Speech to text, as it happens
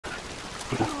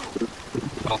No,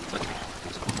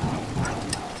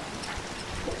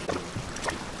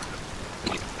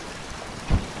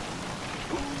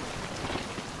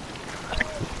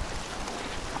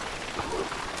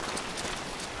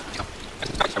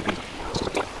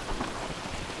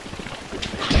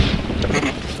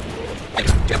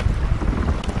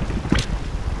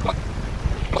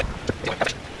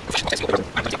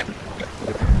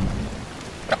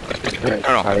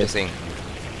 I'm just saying.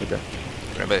 Okay.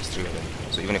 Remember, there's 3 of them.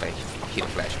 So even if I hit a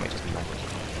flash, it might just be one.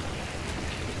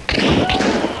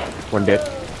 One dead.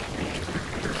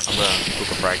 I'm gonna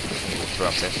cook a frag. Throw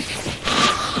upstairs.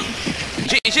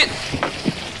 Shit!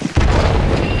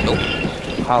 Nope.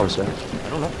 How, sir? I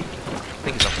don't know. I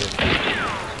think it's up there.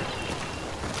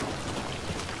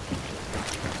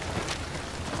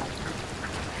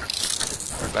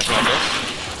 Flashing upstairs.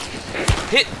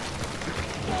 Hit!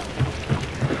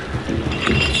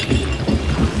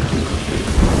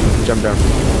 Jump down.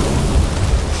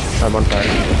 I'm on fire.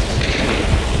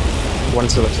 One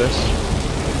still upstairs.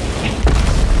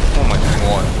 Oh my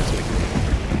god.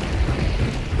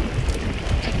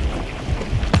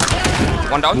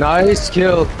 One down? Nice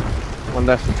kill. One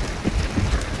left.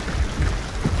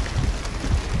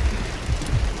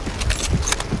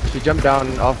 She jumped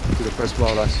down off to the first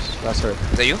floor last hurt.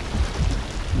 Is that you?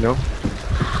 No.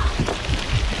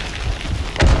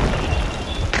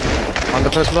 On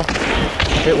the first floor.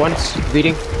 Hit once,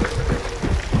 bleeding.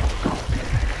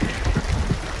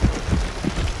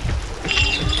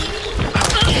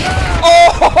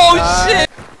 Oh shit!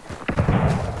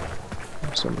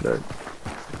 Some dead.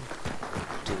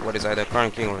 Dude, what is either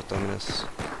Crown King or a Terminus?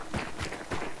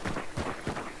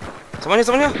 Someone here!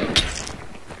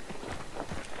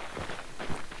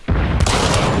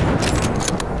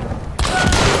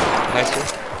 Nice kill.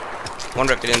 One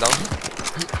reptilian down.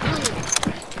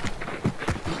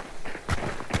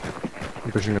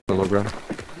 I'm pushing the low ground.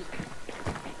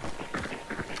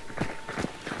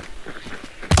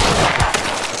 I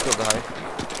killed the high.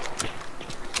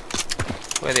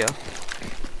 Where they are?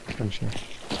 I'm sure.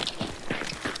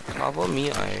 Cover me,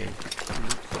 I look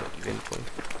for the event point.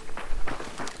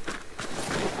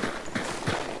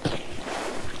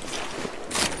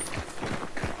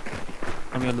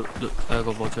 I'm gonna look, I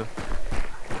got vulture.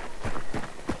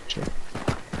 Sure.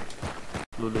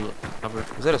 Look, cover.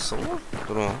 Is that a solo?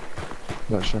 Don't know.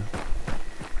 Not sure.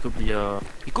 Could be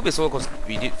It could be a solo because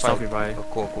we did fight self-revive. a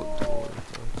core code.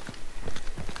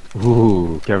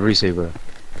 Ooh, cavalry saber.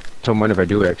 Don't mind if I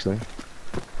do actually.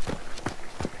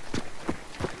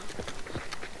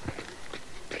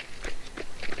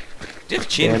 Do you have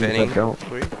chain Damn if I fanning? don't.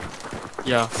 Sorry?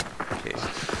 Yeah. Okay.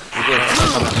 You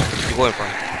go in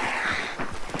front.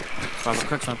 If I have a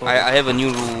crack sample. I have a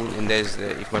new rule, and there's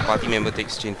if my party member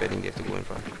takes chain fanning, they have to go in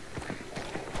front.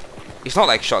 It's not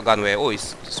like shotgun where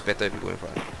it's better if you go in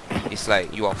front. It's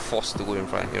like you are forced to go in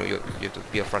front. You know, you have to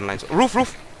be a front line. So, roof!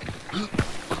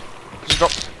 Just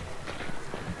drop.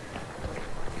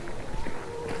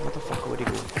 What the fuck? Where'd he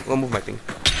go? I'm gonna move my thing.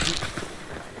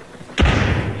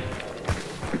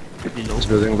 Below. This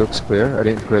building looks clear. I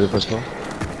didn't clear the first floor.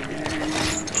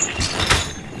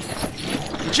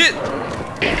 Shit!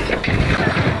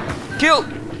 Kill!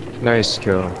 Nice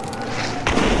kill.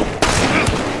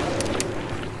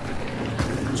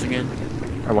 Pushing in.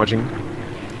 I'm watching.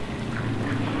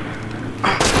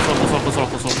 Close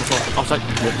up. Outside.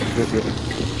 Good.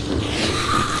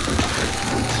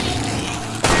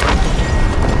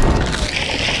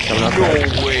 Coming up. No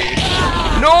way!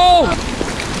 No!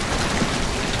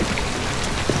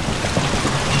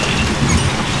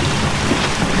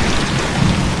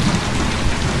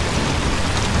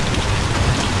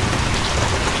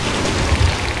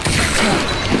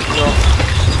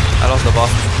 I lost the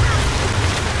boss.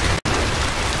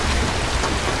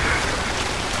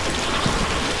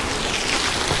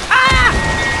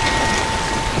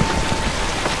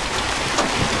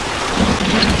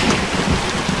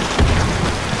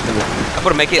 I'm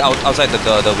gonna make it outside the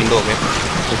window, okay?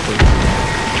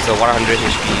 It's a 100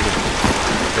 HP.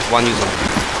 There's one user.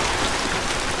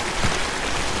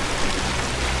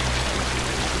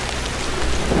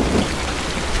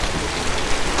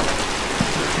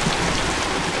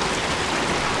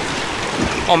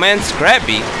 Oh man,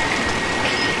 Scrappy!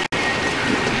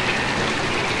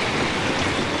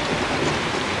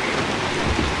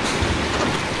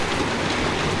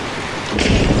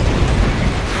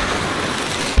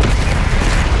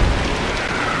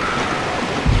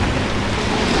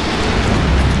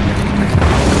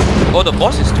 Oh, the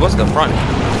boss is towards the front.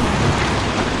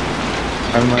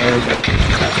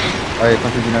 I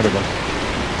conquered another boss.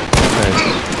 Nice.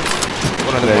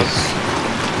 One of the Nice. boss.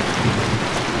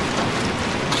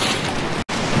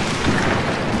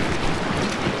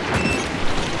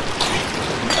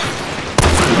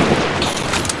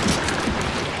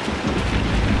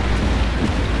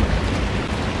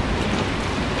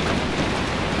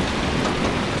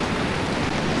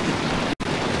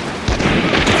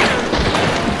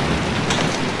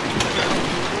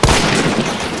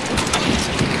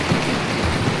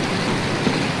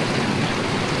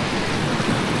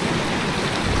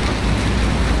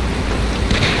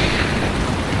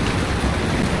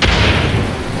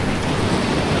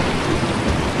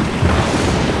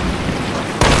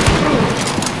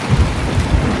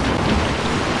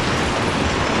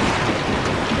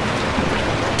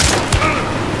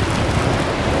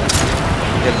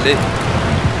 They're lit.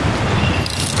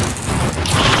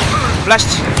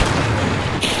 Flashed.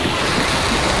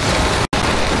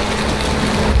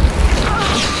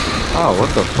 Oh, what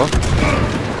the fuck?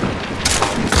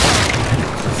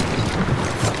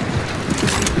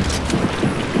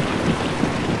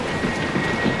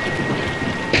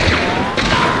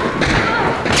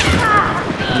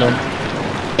 No.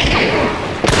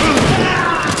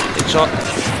 Headshot.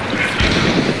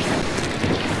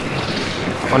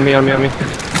 On me, on me, on me.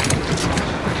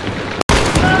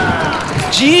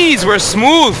 Jeez, we're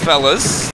smooth, fellas.